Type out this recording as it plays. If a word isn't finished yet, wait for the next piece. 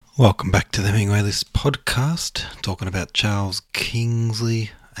Welcome back to the Hemingway List podcast, talking about Charles Kingsley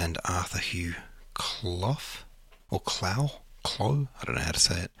and Arthur Hugh Clough, or Clough, I don't know how to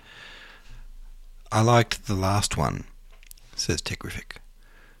say it. I liked the last one, says Techrific.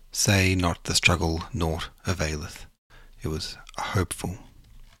 Say not the struggle naught availeth. It was hopeful.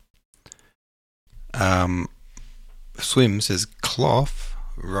 Swim says Clough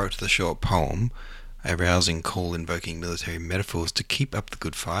wrote the short poem, a rousing call invoking military metaphors to keep up the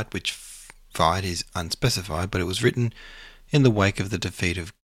good fight, which fight is unspecified, but it was written in the wake of the defeat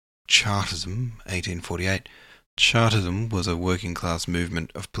of Chartism, 1848. Chartism was a working-class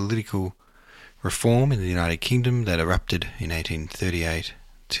movement of political reform in the United Kingdom that erupted in 1838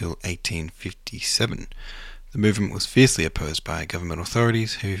 till 1857. The movement was fiercely opposed by government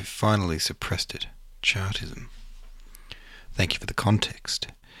authorities who finally suppressed it. Chartism. Thank you for the context.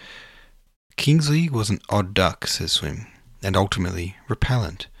 Kingsley was an odd duck, says Swim, and ultimately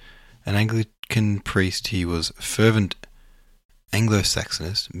repellent. An Anglican priest, he was fervent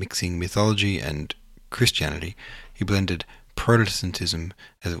Anglo-Saxonist, mixing mythology and Christianity. He blended Protestantism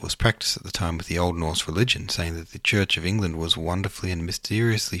as it was practiced at the time with the Old Norse religion, saying that the Church of England was wonderfully and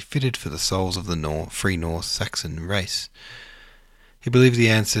mysteriously fitted for the souls of the free Norse-Saxon race. He believed the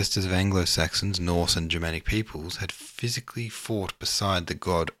ancestors of Anglo-Saxons, Norse and Germanic peoples had physically fought beside the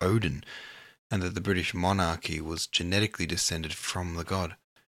god Odin, and that the British monarchy was genetically descended from the god.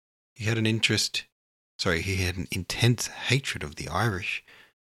 He had an intense hatred of the Irish.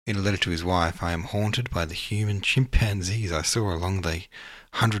 In a letter to his wife, I am haunted by the human chimpanzees I saw along the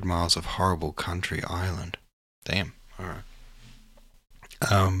 100 miles of horrible country Ireland. Damn, alright.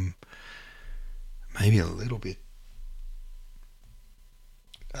 Maybe a little bit,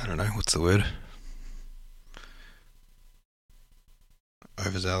 I don't know, what's the word?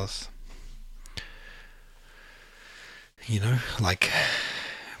 Overzealous. You know, like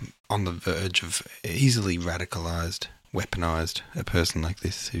on the verge of easily radicalized, weaponized, a person like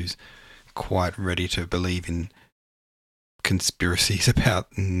this who's quite ready to believe in conspiracies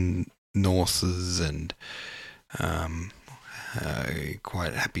about Norses and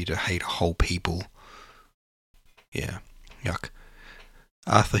quite happy to hate whole people. Yeah, yuck.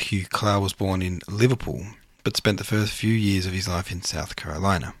 Arthur Hugh Clough was born in Liverpool, but spent the first few years of his life in South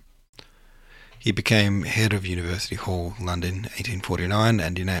Carolina. He became head of University Hall, London, 1849,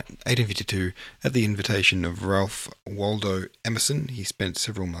 and in 1852, at the invitation of Ralph Waldo Emerson, he spent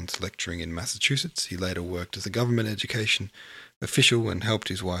several months lecturing in Massachusetts. He later worked as a government education official and helped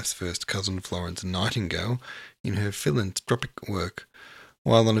his wife's first cousin, Florence Nightingale, in her philanthropic work.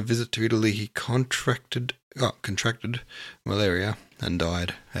 While on a visit to Italy, he contracted malaria and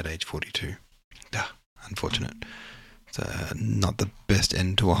died at age 42. Unfortunate. It's not the best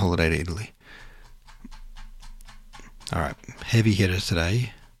end to a holiday to Italy. Alright, heavy hitter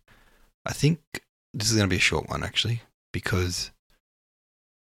today. I think this is going to be a short one, actually, because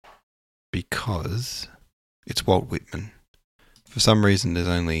it's Walt Whitman. For some reason, there's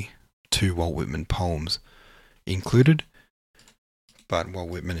only 2 Walt Whitman poems included, but Walt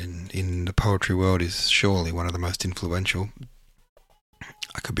Whitman in the poetry world is surely one of the most influential.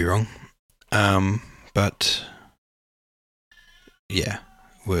 I could be wrong. But yeah,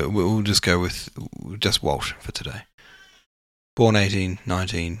 we'll just go with just Walt for today. Born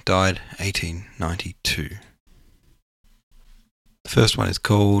 1819, died 1892. The first one is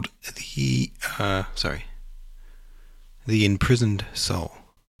called The Imprisoned Soul.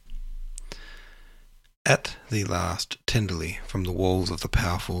 At the last, tenderly, from the walls of the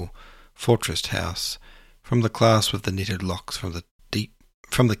powerful fortressed house, from the clasp of the knitted locks, from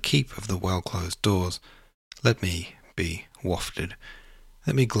the keep of the well-closed doors, let me be wafted.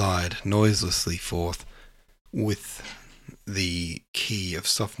 Let me glide noiselessly forth, with the key of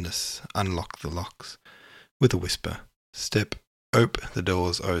softness unlock the locks, with a whisper, step, ope the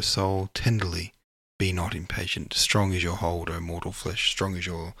doors, O soul, tenderly, be not impatient, strong is your hold, O mortal flesh, strong is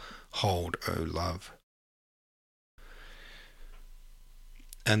your hold, O love.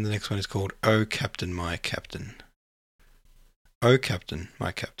 And the next one is called O Captain, My Captain. O Captain,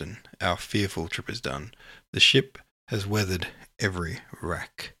 my Captain, our fearful trip is done. The ship has weathered every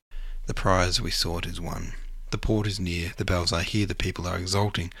wrack. The prize we sought is won. The port is near, the bells I hear, the people are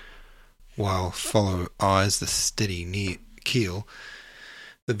exulting, while follow eyes the steady keel,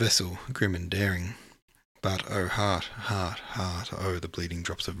 the vessel grim and daring. But, oh heart, heart, heart, oh the bleeding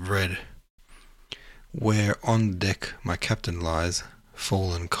drops of red, where on deck my captain lies,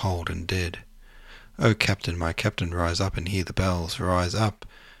 fallen cold and dead. O Captain, my Captain, rise up and hear the bells, rise up,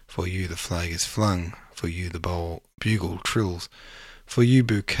 for you the flag is flung, for you the bugle trills, For you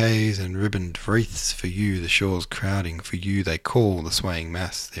bouquets and ribboned wreaths, for you the shores crowding, for you they call, the swaying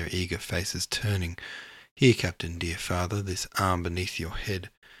mass, their eager faces turning. Here, Captain, dear father, this arm beneath your head.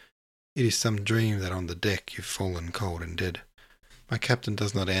 It is some dream that on the deck you've fallen cold and dead. My captain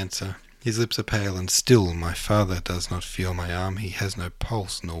does not answer. His lips are pale and still. My father does not feel my arm. He has no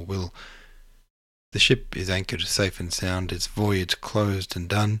pulse nor will. The ship is anchored safe and sound, its voyage closed and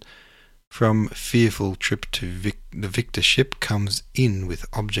done. From fearful trip to the victor ship comes in with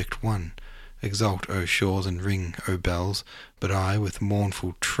object won. Exult, O shores, and ring, O bells, but I, with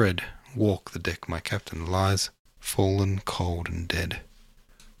mournful tread, walk the deck my captain lies, fallen cold and dead.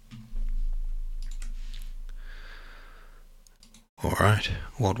 Alright,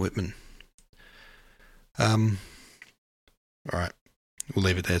 Walt Whitman. Alright, we'll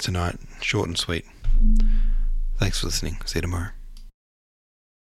leave it there tonight. Short and sweet. Thanks for listening. See you tomorrow.